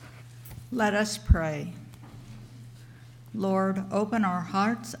Let us pray. Lord, open our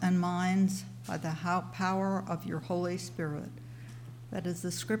hearts and minds by the power of your Holy Spirit, that as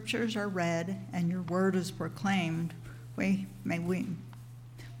the scriptures are read and your word is proclaimed, we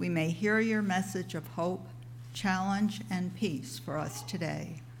may hear your message of hope, challenge, and peace for us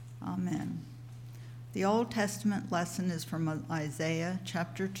today. Amen. The Old Testament lesson is from Isaiah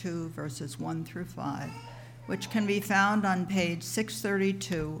chapter 2, verses 1 through 5, which can be found on page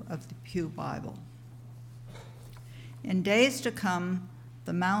 632 of the Pew Bible. In days to come,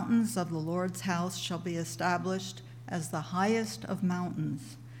 the mountains of the Lord's house shall be established as the highest of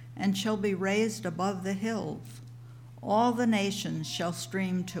mountains, and shall be raised above the hills. All the nations shall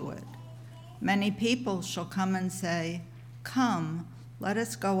stream to it. Many people shall come and say, "Come, let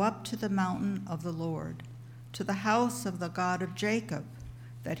us go up to the mountain of the Lord, to the house of the God of Jacob,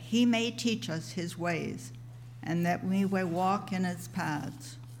 that he may teach us his ways, and that we may walk in his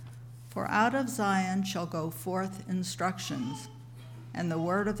paths. For out of Zion shall go forth instructions, and the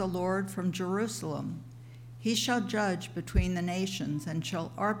word of the Lord from Jerusalem. He shall judge between the nations, and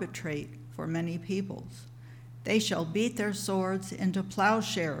shall arbitrate for many peoples. They shall beat their swords into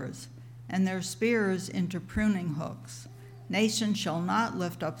plowshares, and their spears into pruning hooks. Nation shall not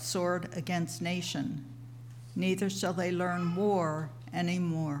lift up sword against nation, neither shall they learn war any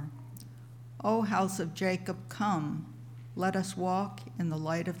more. O house of Jacob, come, let us walk in the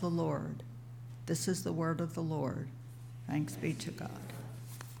light of the Lord." This is the word of the Lord. Thanks be to God.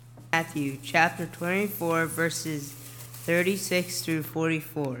 Matthew chapter 24, verses 36 through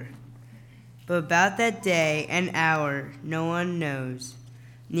 44. But about that day and hour no one knows,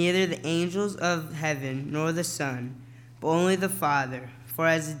 neither the angels of heaven nor the Son, but only the Father. For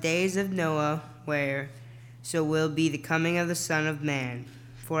as the days of Noah were, so will be the coming of the Son of Man.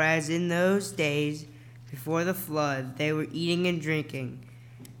 For as in those days before the flood, they were eating and drinking,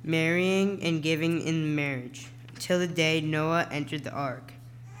 marrying and giving in marriage, until the day Noah entered the ark.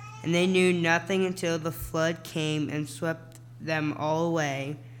 And they knew nothing until the flood came and swept them all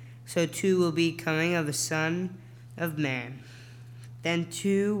away. So too will be coming of the Son of Man. Then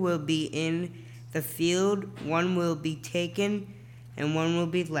two will be in the field, one will be taken, and one will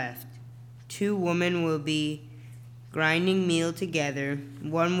be left. Two women will be grinding meal together,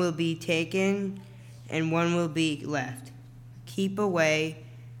 one will be taken, and one will be left. Keep awake,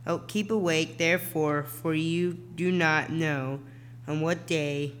 therefore, for you do not know on what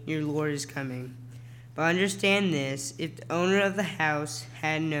day your Lord is coming. But understand this, if the owner of the house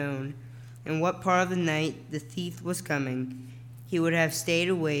had known in what part of the night the thief was coming, he would have stayed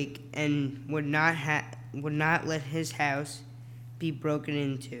awake and would not let his house be broken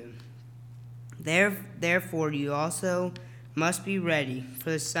into. Therefore you also must be ready,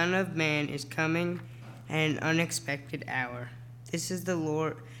 for the Son of Man is coming at an unexpected hour. This is the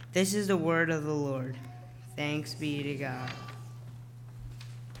word of the Lord. Thanks be to God.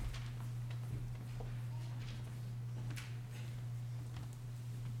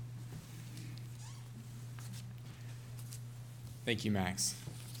 Thank you, Max.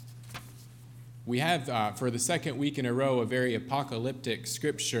 We have, for the second week in a row, a very apocalyptic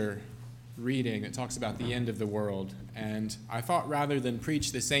scripture reading that talks about the end of the world. And I thought rather than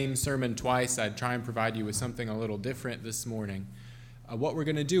preach the same sermon twice, I'd try and provide you with something a little different this morning. What we're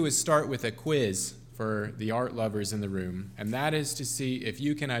going to do is start with a quiz for the art lovers in the room, and that is to see if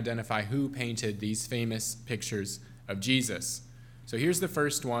you can identify who painted these famous pictures of Jesus. So here's the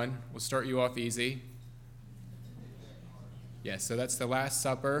first one. We'll start you off easy. Yes, so that's The Last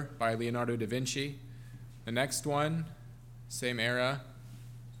Supper by Leonardo da Vinci. The next one, same era.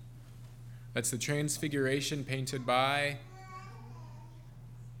 That's The Transfiguration, painted by...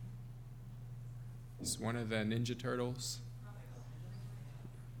 It's one of the Ninja Turtles.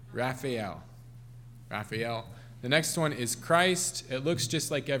 Raphael. The next one is Christ. It looks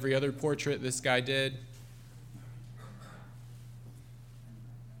just like every other portrait this guy did.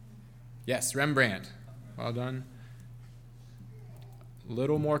 Yes, Rembrandt. Well done. A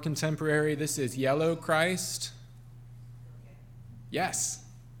little more contemporary. This is Yellow Christ. Yes.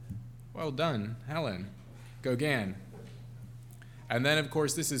 Well done, Helen. Gauguin. And then, of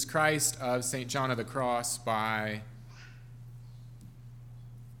course, this is Christ of St. John of the Cross by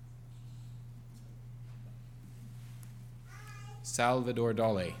Salvador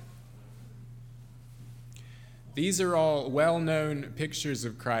Dali. These are all well-known pictures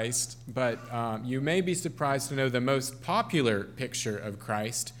of Christ, but you may be surprised to know the most popular picture of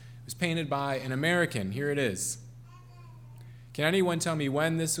Christ was painted by an American. Here it is. Can anyone tell me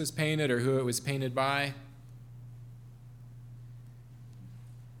when this was painted or who it was painted by?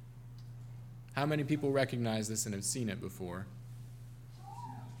 How many people recognize this and have seen it before?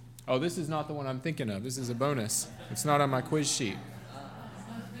 Oh, this is not the one I'm thinking of. This is a bonus. It's not on my quiz sheet.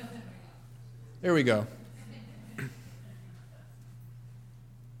 There we go.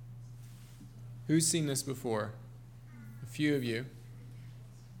 Who's seen this before? A few of you.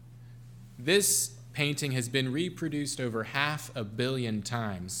 This painting has been reproduced over 500 million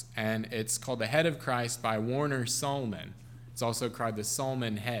times, and it's called The Head of Christ by Warner Sallman. It's also called the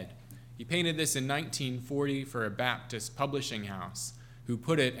Sallman Head. He painted this in 1940 for a Baptist publishing house who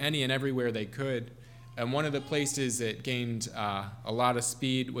put it any and everywhere they could. And one of the places it gained a lot of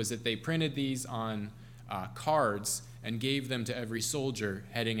speed was that they printed these on cards and gave them to every soldier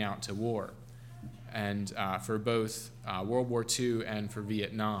heading out to war, and for both World War II and for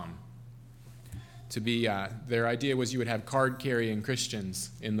Vietnam. Their idea was you would have card-carrying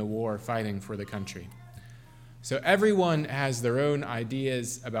Christians in the war fighting for the country. So everyone has their own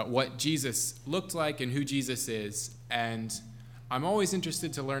ideas about what Jesus looked like and who Jesus is, and I'm always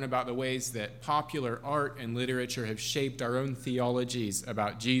interested to learn about the ways that popular art and literature have shaped our own theologies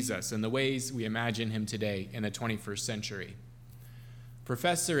about Jesus and the ways we imagine him today in the 21st century. A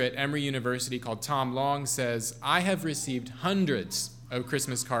professor at Emory University called Tom Long says, "I have received hundreds of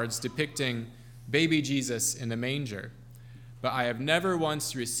Christmas cards depicting baby Jesus in the manger, but I have never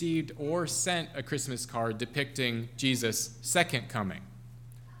once received or sent a Christmas card depicting Jesus' second coming."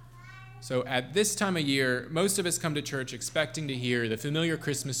 So at this time of year, most of us come to church expecting to hear the familiar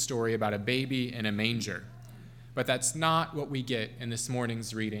Christmas story about a baby in a manger. But that's not what we get in this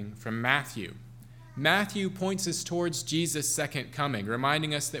morning's reading from Matthew. Matthew points us towards Jesus' second coming,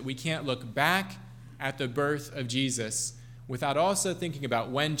 reminding us that we can't look back at the birth of Jesus without also thinking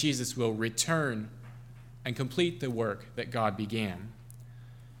about when Jesus will return and complete the work that God began.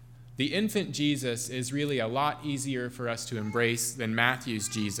 The infant Jesus is really a lot easier for us to embrace than Matthew's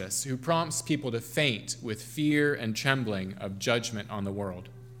Jesus, who prompts people to faint with fear and trembling of judgment on the world.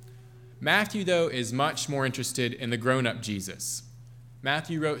 Matthew, though, is much more interested in the grown-up Jesus.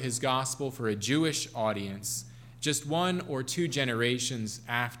 Matthew wrote his gospel for a Jewish audience just 1 or 2 generations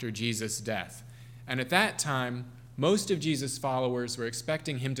after Jesus' death. And at that time, most of Jesus' followers were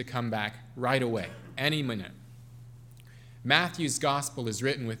expecting him to come back right away, any minute. Matthew's gospel is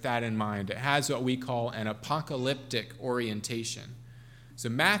written with that in mind. It has what we call an apocalyptic orientation. So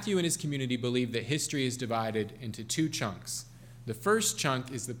Matthew and his community believe that history is divided into 2 chunks. The first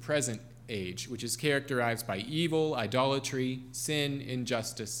chunk is the present age, which is characterized by evil, idolatry, sin,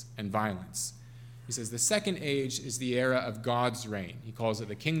 injustice, and violence. He says the second age is the era of God's reign. He calls it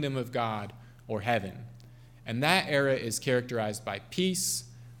the kingdom of God or heaven. And that era is characterized by peace,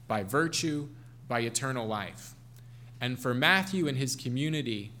 by virtue, by eternal life. And for Matthew and his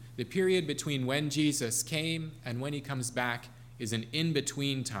community, the period between when Jesus came and when he comes back is an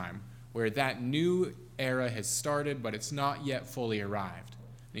in-between time where that new era has started, but it's not yet fully arrived.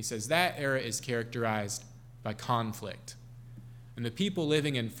 And he says that era is characterized by conflict. And the people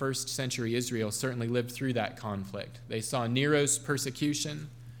living in first century Israel certainly lived through that conflict. They saw Nero's persecution.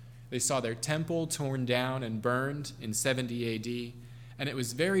 They saw their temple torn down and burned in 70 AD. And it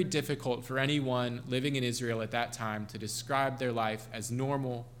was very difficult for anyone living in Israel at that time to describe their life as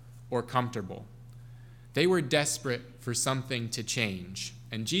normal or comfortable. They were desperate for something to change,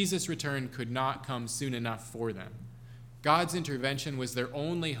 and Jesus' return could not come soon enough for them. God's intervention was their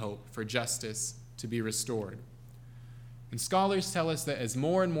only hope for justice to be restored. And scholars tell us that as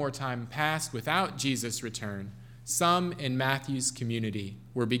more and more time passed without Jesus' return, some in Matthew's community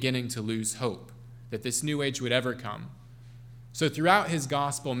were beginning to lose hope that this new age would ever come. So throughout his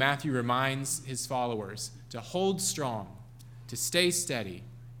gospel, Matthew reminds his followers to hold strong, to stay steady.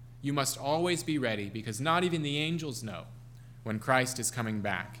 You must always be ready, because not even the angels know when Christ is coming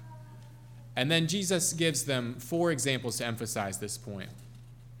back. And then Jesus gives them 4 examples to emphasize this point.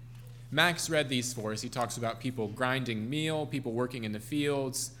 Max read these for us. He talks about people grinding meal, people working in the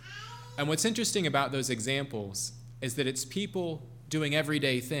fields. And what's interesting about those examples is that it's people doing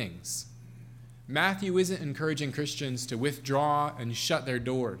everyday things. Matthew isn't encouraging Christians to withdraw and shut their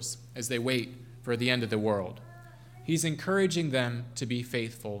doors as they wait for the end of the world. He's encouraging them to be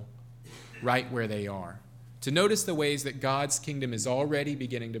faithful right where they are, to notice the ways that God's kingdom is already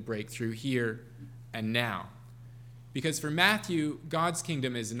beginning to break through here and now. Because for Matthew, God's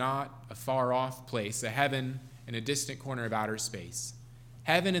kingdom is not a far-off place, a heaven in a distant corner of outer space.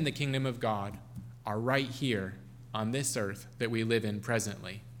 Heaven and the kingdom of God are right here on this earth that we live in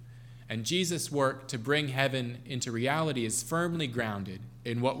presently. And Jesus' work to bring heaven into reality is firmly grounded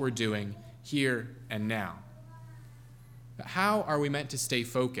in what we're doing here and now. But how are we meant to stay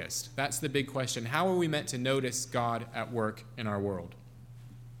focused? That's the big question. How are we meant to notice God at work in our world?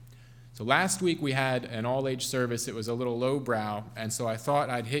 So So last week we had an all-age service. It was a little lowbrow, and so I thought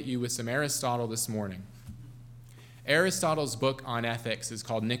I'd hit you with some Aristotle this morning. Aristotle's book on ethics is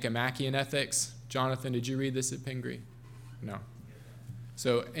called Nicomachean Ethics. Jonathan, did you read this at Pingree? No.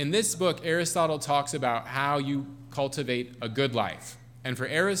 So in this book, Aristotle talks about how you cultivate a good life. And for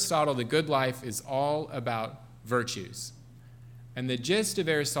Aristotle, the good life is all about virtues. And the gist of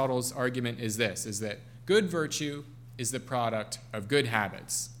Aristotle's argument is this, is that good virtue is the product of good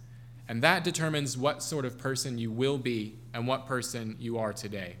habits. And that determines what sort of person you will be and what person you are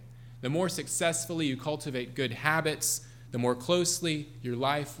today. The more successfully you cultivate good habits, the more closely your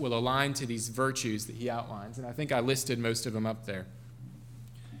life will align to these virtues that he outlines. And I think I listed most of them up there.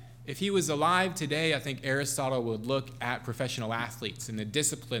 If he was alive today, I think Aristotle would look at professional athletes and the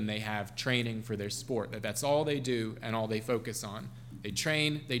discipline they have training for their sport, that's all they do and all they focus on. They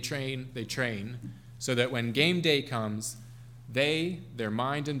train, they train, they train, so that when game day comes, their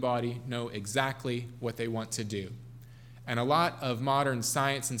mind and body know exactly what they want to do. And a lot of modern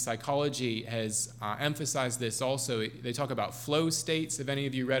science and psychology has emphasized this also. They talk about flow states. Have any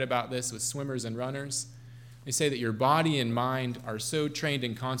of you read about this with swimmers and runners? They say that your body and mind are so trained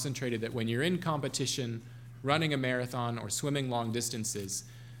and concentrated that when you're in competition, running a marathon or swimming long distances,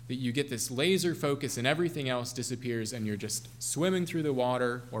 that you get this laser focus and everything else disappears and you're just swimming through the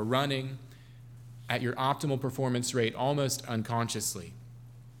water or running at your optimal performance rate almost unconsciously.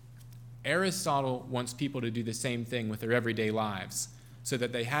 Aristotle wants people to do the same thing with their everyday lives so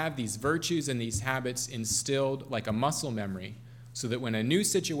that they have these virtues and these habits instilled like a muscle memory so that when a new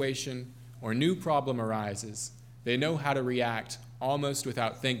situation or new problem arises, they know how to react almost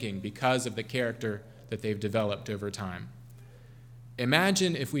without thinking because of the character that they've developed over time.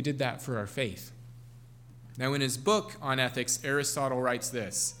 Imagine if we did that for our faith. Now, in his book on ethics, Aristotle writes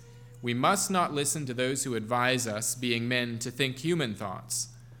this: "We must not listen to those who advise us, being men, to think human thoughts,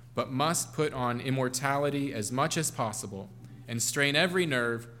 but must put on immortality as much as possible and strain every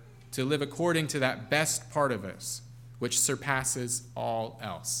nerve to live according to that best part of us, which surpasses all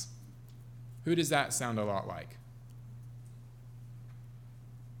else." Who does that sound a lot like?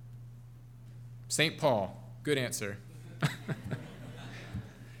 St. Paul. Good answer.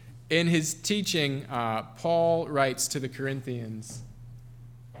 In his teaching, Paul writes to the Corinthians,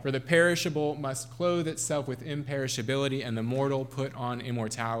 "For the perishable must clothe itself with imperishability, and the mortal put on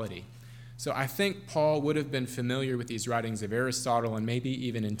immortality." So I think Paul would have been familiar with these writings of Aristotle and maybe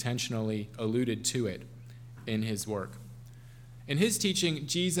even intentionally alluded to it in his work. In his teaching,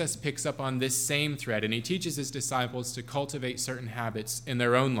 Jesus picks up on this same thread, and he teaches his disciples to cultivate certain habits in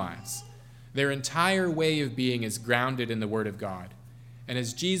their own lives. Their entire way of being is grounded in the Word of God. And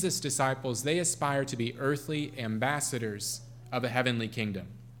as Jesus' disciples, they aspire to be earthly ambassadors of a heavenly kingdom.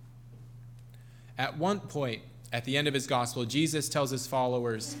 At one point, at the end of his gospel, Jesus tells his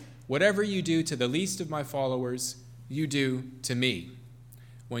followers, "Whatever you do to the least of my followers, you do to me."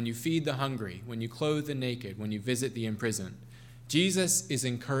 When you feed the hungry, when you clothe the naked, when you visit the imprisoned. Jesus is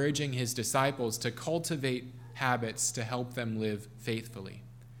encouraging his disciples to cultivate habits to help them live faithfully.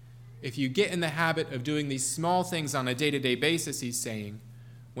 If you get in the habit of doing these small things on a day-to-day basis, he's saying,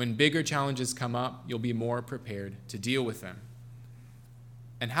 when bigger challenges come up, you'll be more prepared to deal with them.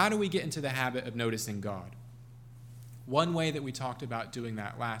 And how do we get into the habit of noticing God? One way that we talked about doing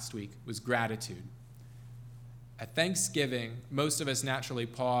that last week was gratitude. At Thanksgiving, most of us naturally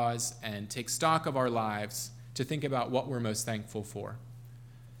pause and take stock of our lives to think about what we're most thankful for.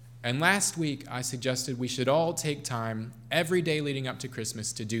 And last week, I suggested we should all take time every day leading up to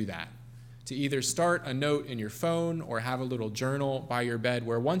Christmas to do that, to either start a note in your phone or have a little journal by your bed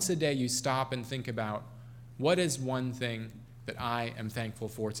where once a day you stop and think about, what is one thing that I am thankful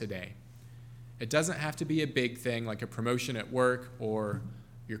for today? It doesn't have to be a big thing like a promotion at work or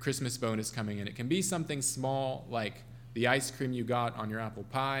your Christmas bonus coming in. It can be something small like the ice cream you got on your apple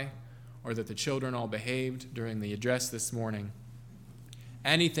pie, or that the children all behaved during the address this morning.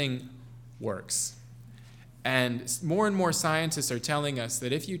 Anything works. And more scientists are telling us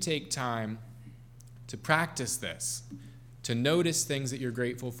that if you take time to practice this, to notice things that you're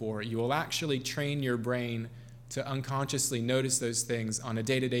grateful for, you will actually train your brain to unconsciously notice those things on a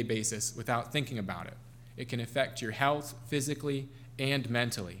day-to-day basis without thinking about it. It can affect your health physically and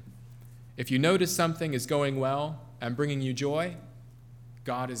mentally. If you notice something is going well and bringing you joy,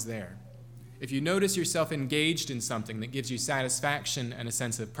 God is there. If you notice yourself engaged in something that gives you satisfaction and a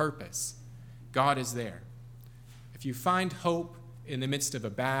sense of purpose, God is there. If you find hope in the midst of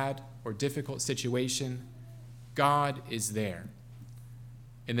a bad or difficult situation, God is there.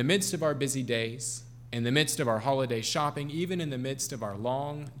 In the midst of our busy days, in the midst of our holiday shopping, even in the midst of our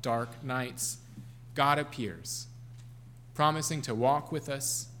long, dark nights, God appears, promising to walk with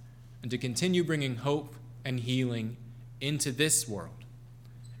us, and to continue bringing hope and healing into this world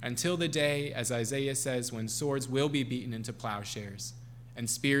until the day, as Isaiah says, when swords will be beaten into plowshares and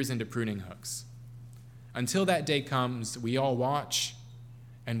spears into pruning hooks. Until that day comes, we all watch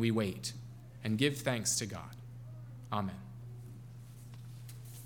and we wait and give thanks to God. Amen.